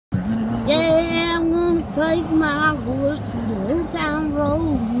Yeah, I'm gonna take my horse to the old town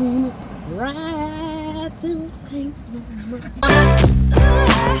road. Ride till I can't no more.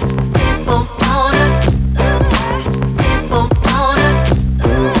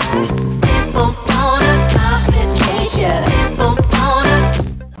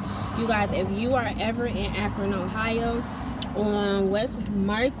 You guys, if you are ever in Akron, Ohio, on West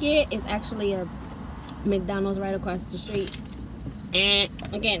Market, it's actually a McDonald's right across the street. And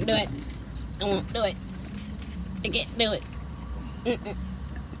I can't do it. I won't do it. I can't do it.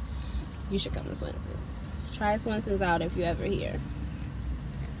 You should come to Swenson's. Try Swenson's out if you ever here.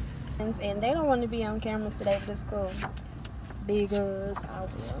 And they don't want to be on camera today, but it's cool. Because I will.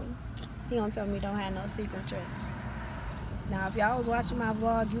 He gonna tell me don't have no secret trips. Now, if y'all was watching my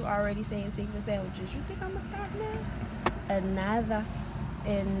vlog, you already saying secret sandwiches. You think I'm gonna stop now? Another.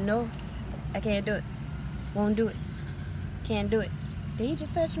 And no, I can't do it. Won't do it. Can't do it. Did he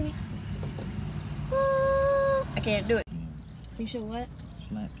just touch me? I can't do it. You sure what?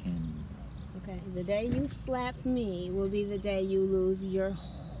 Slap candy. Okay, the day you slap me will be the day you lose your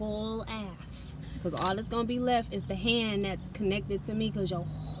whole ass. Because all that's going to be left is the hand that's connected to me because your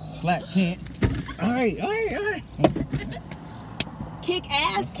slap can't. Alright. Kick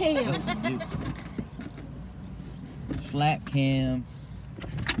ass Cam. Slap Cam.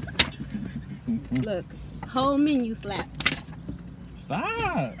 Look, whole menu slap.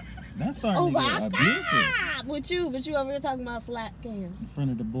 Stop. That's starting to get abusive. Stop with you, but you over here talking about slap Cam. In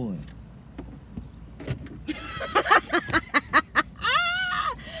front of the boy.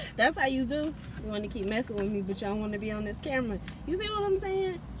 That's how you do. You want to keep messing with me, but you don't want to be on this camera. You see what I'm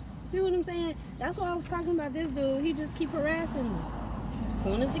saying? See what I'm saying? That's why I was talking about this dude. He just keep harassing me. As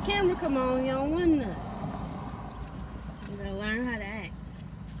soon as the camera come on, you don't want nothing. You gotta learn how to act.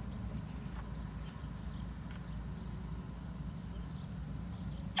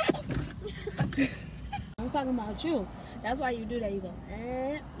 I'm talking about you. That's why you do that. You go,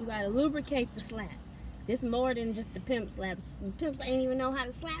 you gotta lubricate the slap. This more than just the pimp slaps. The pimps ain't even know how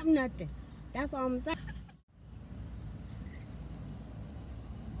to slap nothing. That's all I'm saying.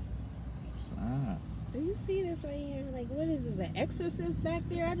 Do you see this right here? Like, what is this, an exorcist back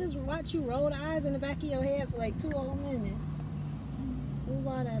there? I just watched you roll the eyes in the back of your head for like 2 whole minutes. What was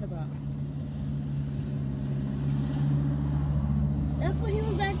all that about? That's what he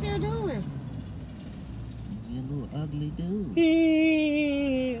was back there doing. He's a little ugly dude.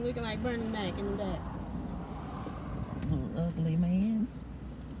 Looking like Bernie Mac and that. Little ugly man.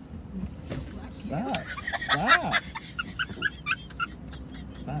 Stop.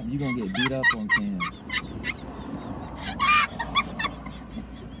 Stop. You gonna get beat up on cam.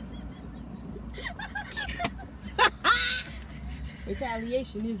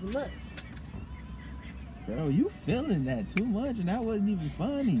 Retaliation is a must. Bro, you feeling that too much and that wasn't even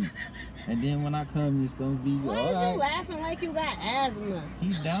funny. And then when I come, it's gonna be why is you laughing like you got asthma?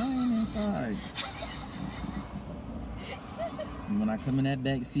 He's dying inside. And when I come in that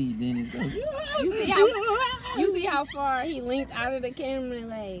back seat, then it's gonna be you see how far he linked out of the camera,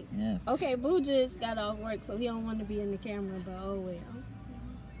 like, yes. Okay, Boo just got off work, so he don't want to be in the camera, but oh well.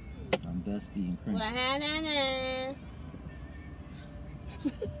 I'm dusty and crunchy. Well, and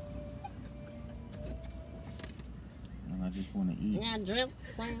I just want to eat. I got drip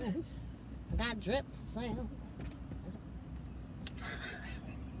sound. I got drip sound.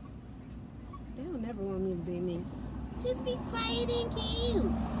 They don't never want me to be me. Just be quiet and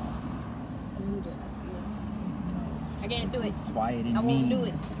cute. I can't do it. It's quiet and I won't mean. do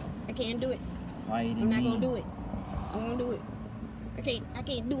it. I can't do it. Quiet and I'm not mean. gonna do it. I won't do it. I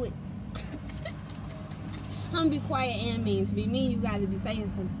can't do it. I'm gonna be quiet and mean. To be mean, you gotta be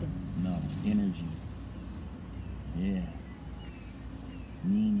saying something. No, energy. Yeah.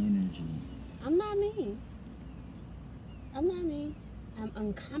 Mean energy. I'm not mean. I'm not mean. I'm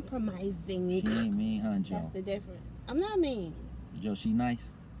uncompromising. She ain't mean, huh, Joe? That's the difference. I'm not mean. Joe, she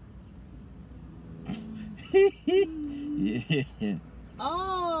nice? Yeah.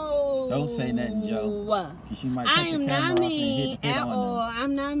 Oh. Don't say nothing, Joe. She might I cut am the camera not off mean and hit at on all. us.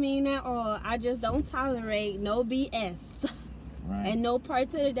 I'm not mean at all. I just don't tolerate no BS. Right. And no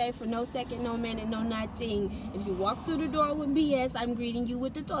parts of the day for no second, no minute, no nothing. If you walk through the door with BS, I'm greeting you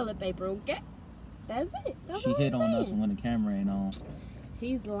with the toilet paper, okay? That's it. That's She all hit I'm on saying. us when the camera ain't on.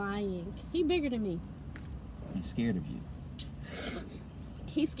 He's lying. He bigger than me. And scared of you.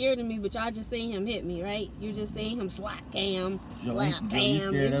 He's scared of me, but y'all just seen him hit me, right? You just seen him slap Cam. Joe, Slap Joe, Cam. you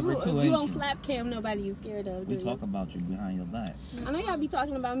scared of her too, You ain't don't you? slap Cam, nobody you scared of, do We talk about you behind your back. I know y'all be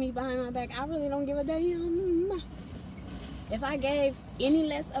talking about me behind my back. I really don't give a damn. If I gave any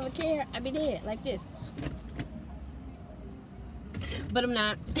less of a care, I'd be dead like this. But I'm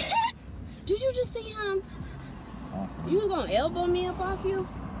not. Did you just see him? Awful. You was gonna elbow me up off you?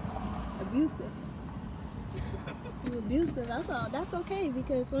 Abusive. You abusive. That's okay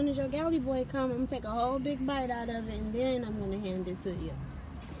because as soon as your galley boy come, I'm gonna take a whole big bite out of it and then I'm gonna hand it to you.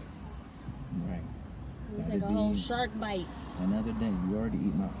 Right. I'm gonna take a whole shark bite. Another day. You already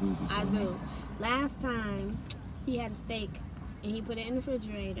eat my food before. I do. Last time he had a steak and he put it in the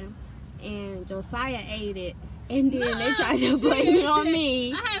refrigerator and Josiah ate it and then they tried to blame it on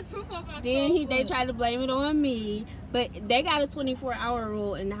me. I have proof of my They tried to blame it on me, but they got a 24-hour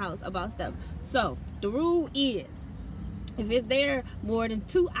rule in the house about stuff. So the rule is, if it's there more than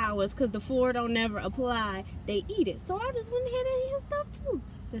 2 hours, because the 4 don't never apply, they eat it. So I just went ahead and ate his stuff too.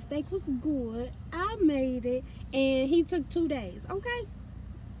 The steak was good. I made it, and he took 2 days. Okay.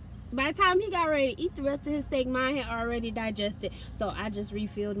 By the time he got ready to eat the rest of his steak, mine had already digested. So I just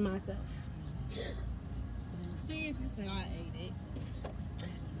refilled myself. See, she said I ate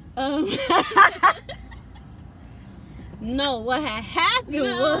it. No, what had happened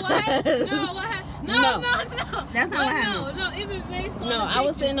No, was... what happened? No. That's not what happened. No, it was based on No, I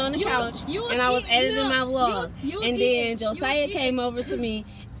was sitting on the couch and I was editing my vlog. And then Josiah came over to me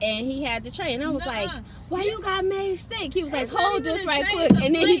and he had the tray. And I was like, why you got made steak? He was like, hold this right quick.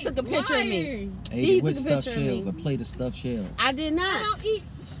 And then he took a picture of me. Ate it with stuffed shells. A plate of stuffed shells. I did not.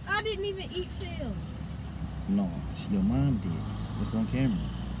 I didn't even eat shells. No, your mom did. It's on camera.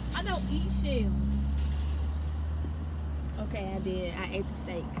 I don't eat shells. Okay, I did. I ate the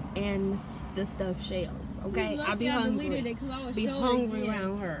steak and the stuffed shells. Okay, Lucky I be hungry. Be hungry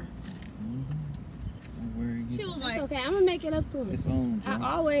around her. She was It's like, okay. I'm gonna make it up to him. It's on, John.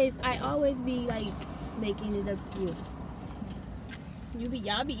 I always be like making it up to you.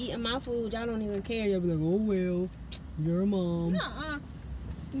 Y'all be eating my food. Y'all don't even care. Y'all be like, oh well, your mom. nuh-uh.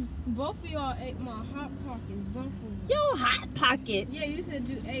 Both of y'all ate my Hot Pockets. Both of them. Yo, Hot Pocket. Yeah, you said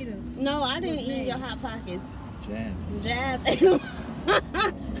you ate them. No, I didn't eat your Hot Pockets. Jazz. Jazz ate them.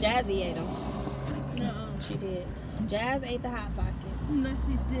 Jazzy ate them. Nuh-uh. She did. Jazz ate the Hot Pockets. No,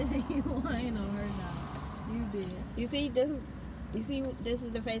 she didn't. You lying on her now. You did. You see, this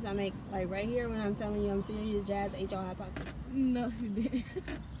is the face I make, like right here when I'm telling you I'm serious. Jazz ate your Hot Pockets. No, she didn't.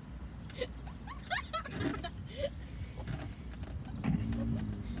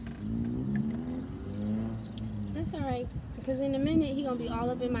 That's alright, because in a minute he gonna be all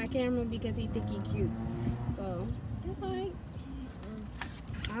up in my camera because he think he cute. So that's alright.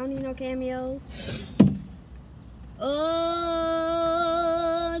 I don't need no cameos. Oh,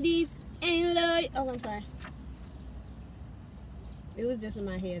 these ain't love. Oh, I'm sorry. It was just in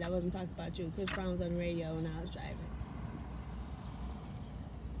my head. I wasn't talking about you. Chris Brown was on the radio when I was driving.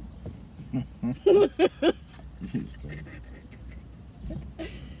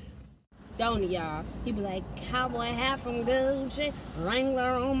 Don't he, y'all? He be like, cowboy hat from Gucci,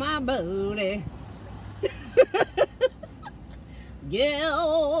 Wrangler on my booty. Yeah,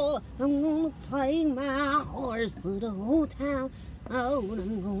 I'm gonna take my horse to the old town. Oh,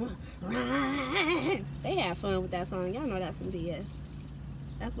 I'm gonna ride. They have fun with that song. Y'all know that's some BS.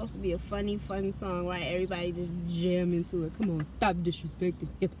 That's supposed to be a funny, fun song, right? Everybody just jam into it. Come on, stop disrespecting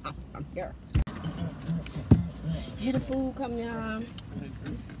hip hop. I'm here. Hear the food coming, y'all.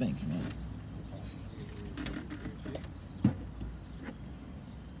 Thanks, man.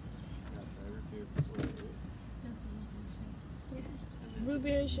 Root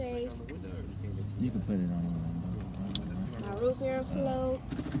beer shake. You can put it on. My root beer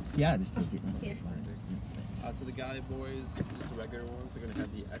floats. Yeah, I just take it. Here. So the Galley Boys, just the regular ones, are going to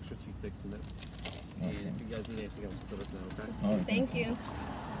have the extra toothpicks in them. And if you guys need anything else, let us know, okay? All right. Thank you.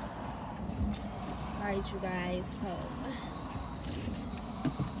 Alright, you guys, so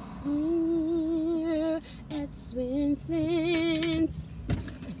here at Swenson's.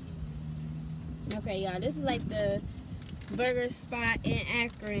 Okay, y'all, this is like the burger spot in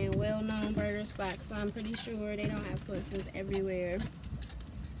Akron, well-known burger spot, so I'm pretty sure they don't have Swenson's everywhere.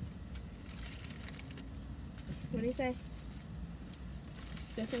 What do you say?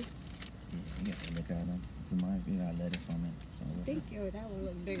 This one? You got to look at them. You might be got lettuce on it. So Thank you. That one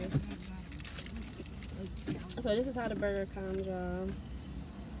looks bigger. So this is how the burger comes, y'all.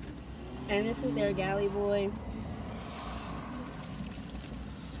 And this is their Galley Boy.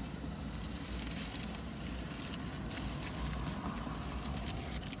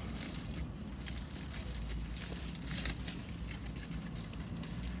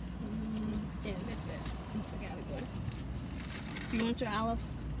 Yeah, that's it. It's a Galley Boy. You want your olive?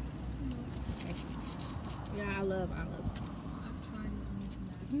 Okay. Yeah, I love olives.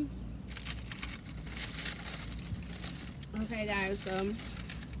 Okay, guys,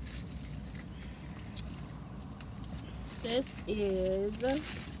 this is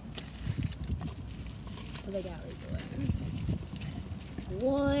for the Galley Boy.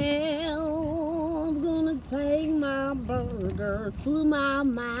 Well, I'm gonna take my burger to my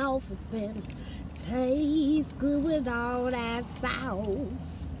mouth. It better taste good with all that sauce.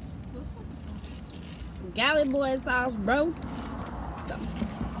 Galley Boy sauce, bro. So,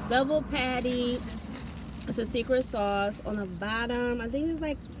 double patty. It's a secret sauce on the bottom. I think it's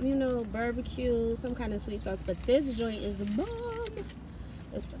like, you know, barbecue, some kind of sweet sauce. But this joint is a bomb.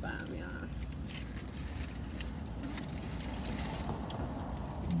 It's the bomb, y'all.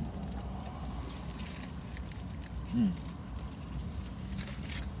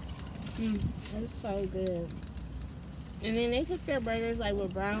 It's so good. And then they cook their burgers like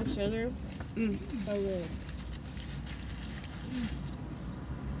with brown sugar. So good.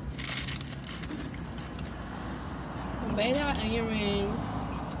 Baked out onion rings.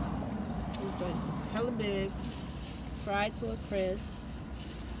 These joints is hella big. Fried to a crisp.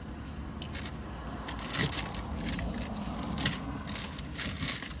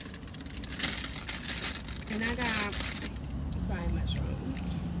 And I got fried mushrooms.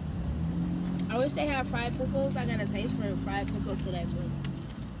 I wish they had fried pickles. I got a taste for fried pickles today,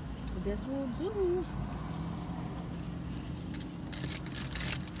 but this will do.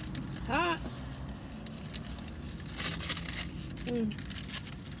 Hot.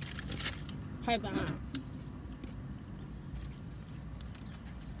 Pipe hot.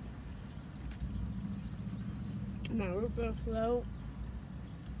 My root beer float.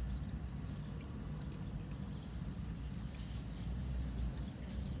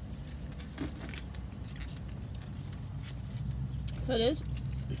 So this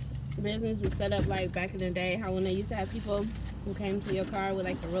business is set up like back in the day, how when they used to have people who came to your car with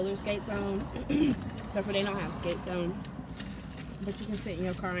like the roller skates on, except for they don't have skates on, but you can sit in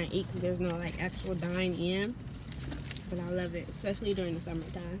your car and eat because there's no like actual dine in. But I love it, especially during the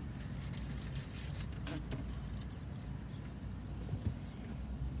summertime.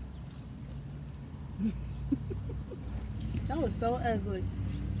 That was so ugly.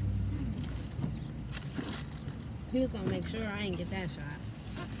 He was gonna make sure I ain't get that shot.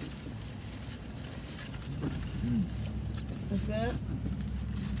 It's good.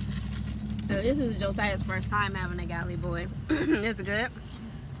 So this is Josiah's first time having a Galley Boy. It's good.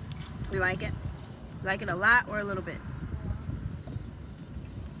 You like it? You like it a lot or a little bit?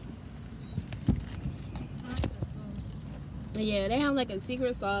 Yeah, they have like a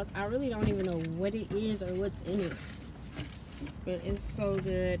secret sauce. I really don't even know what it is or what's in it. But it's so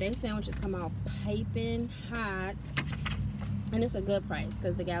good. They sandwiches come out piping hot. And it's a good price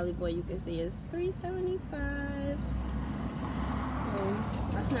because the Galley Boy, you can see, is $3.75. So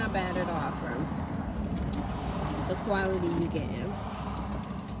that's not bad at all for the quality you get.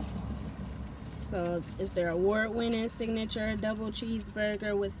 So it's their award-winning signature double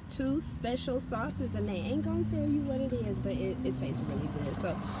cheeseburger with 2 special sauces, and they ain't gonna tell you what it is, but it tastes really good.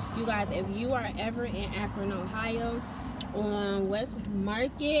 So you guys, if you are ever in Akron, Ohio, on West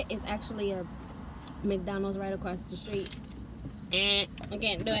Market, it's actually a McDonald's right across the street. And I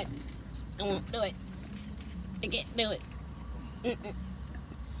can't do it. I won't do it. I can't do it.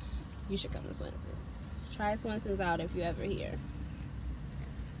 You should come to Swenson's. Try Swenson's out if you're ever here.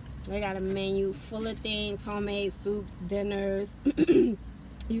 They got a menu full of things, homemade soups, dinners. You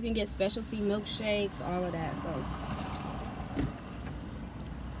can get specialty milkshakes, all of that. So,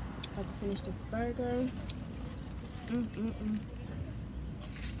 about to finish this burger.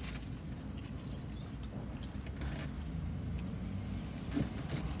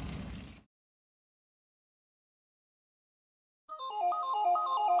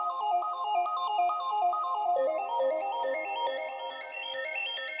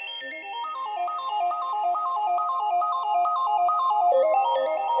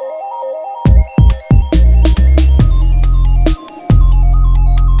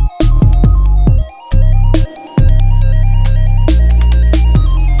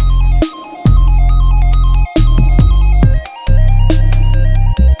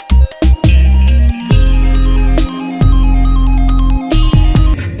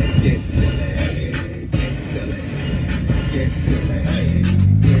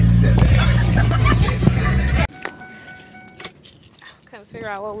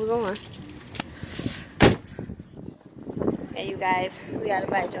 What was on. Hey you guys, we gotta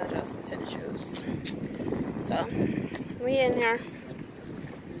buy JoJo some tennis shoes. So we in here.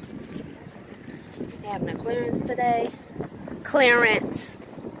 They having a clearance today. Clearance.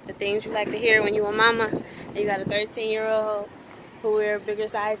 The things you like to hear when you a mama and you got a 13-year-old who wear bigger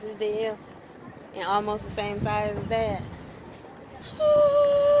sizes than you and almost the same size as dad.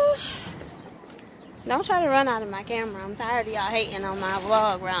 Don't try to run out of my camera. I'm tired of y'all hating on my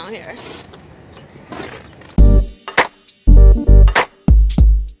vlog around here.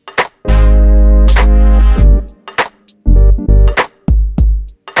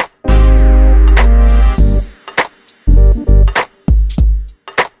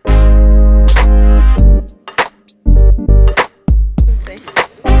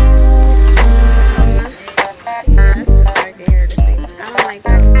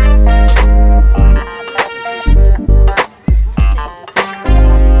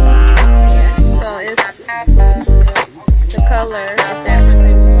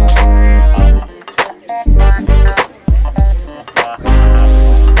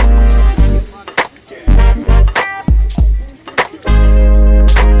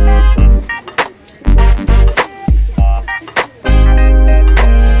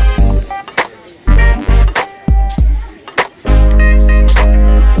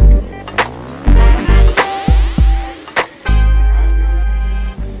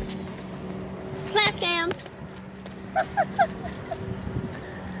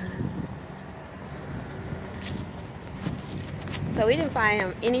 So we didn't find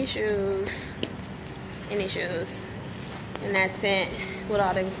him any shoes in that tent with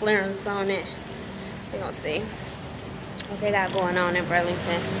all them clearance on it. We're gonna see what they got going on in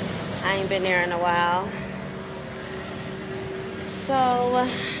Burlington. I ain't been there in a while. So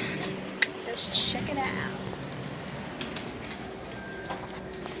let's check it out.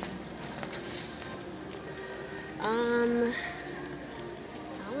 I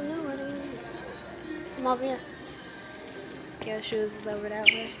don't know where they are. Come over here. Your shoes is over that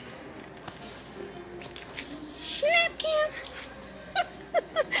way. Snap cam.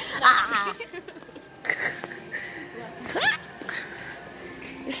 Ah.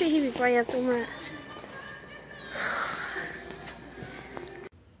 You see he be playing too much.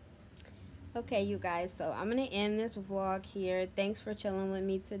 Okay, you guys, so I'm gonna end this vlog here. Thanks for chilling with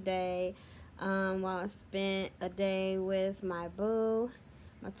me today. While I spent a day with my boo,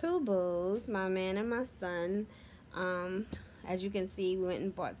 my two boos, my man and my son. As you can see, we went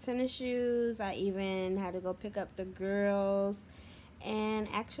and bought tennis shoes. I even had to go pick up the girls. And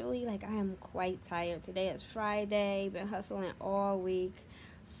actually, like, I am quite tired. Today is Friday. Been hustling all week.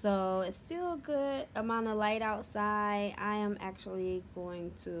 So it's still a good amount of light outside. I am actually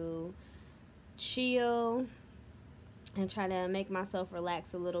going to chill and try to make myself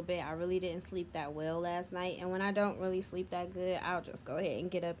relax a little bit. I really didn't sleep that well last night. And when I don't really sleep that good, I'll just go ahead and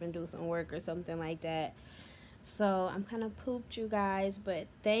get up and do some work or something like that. So I'm kind of pooped, you guys, but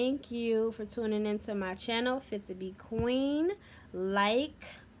thank you for tuning into my channel, Fit to Be Queen. Like,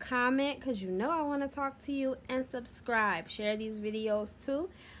 comment, because you know I want to talk to you, and subscribe. Share these videos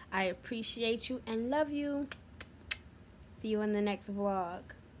too. I appreciate you and love you. See you in the next vlog.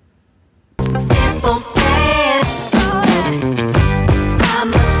 I'm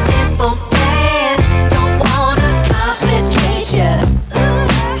a